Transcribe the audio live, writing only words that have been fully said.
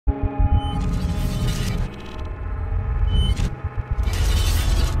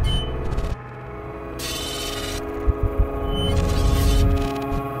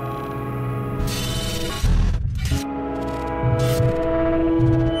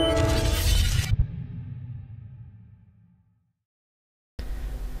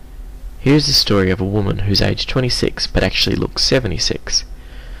Here is the story of a woman who's aged 26 but actually looks 76.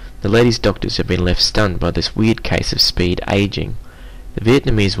 The lady's doctors have been left stunned by this weird case of speed aging. The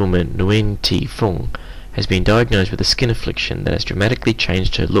Vietnamese woman Nguyen Thi Phuong has been diagnosed with a skin affliction that has dramatically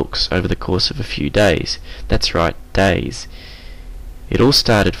changed her looks over the course of a few days. That's right, days. It all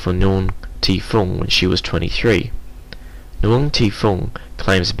started for Nguyen Thi Phuong when she was 23. Nguyen Thi Phuong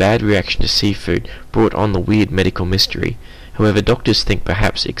claims a bad reaction to seafood brought on the weird medical mystery. However, doctors think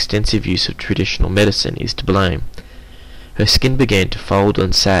perhaps extensive use of traditional medicine is to blame. Her skin began to fold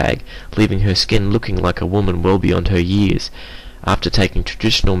and sag, leaving her skin looking like a woman well beyond her years, after taking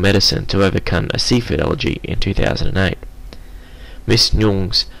traditional medicine to overcome a seafood allergy in 2008. Miss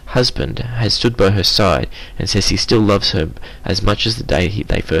Nguyen's husband has stood by her side and says he still loves her as much as the day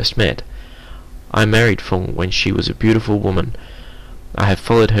they first met. "I married Phuong when she was a beautiful woman. I have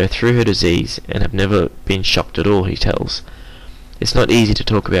followed her through her disease and have never been shocked at all," he tells. "It's not easy to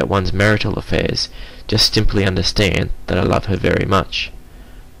talk about one's marital affairs, just simply understand that I love her very much."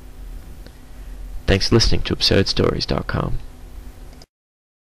 Thanks for listening to AbsurdStories.com.